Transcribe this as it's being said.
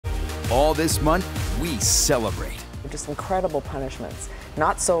all this month, we celebrate. Just incredible punishments.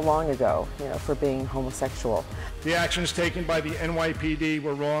 Not so long ago, for being homosexual. The actions taken by the NYPD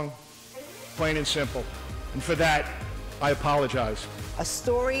were wrong, plain and simple. And for that, I apologize. A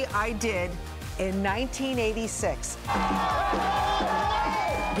story I did in 1986.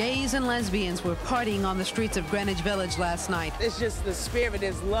 Gays and lesbians were partying on the streets of Greenwich Village last night. It's just the spirit,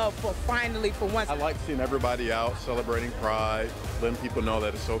 is love for once. I like seeing everybody out celebrating Pride, letting people know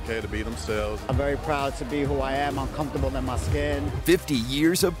that it's okay to be themselves. I'm very proud to be who I am. I'm comfortable in my skin. 50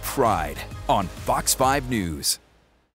 years of pride on Fox 5 News.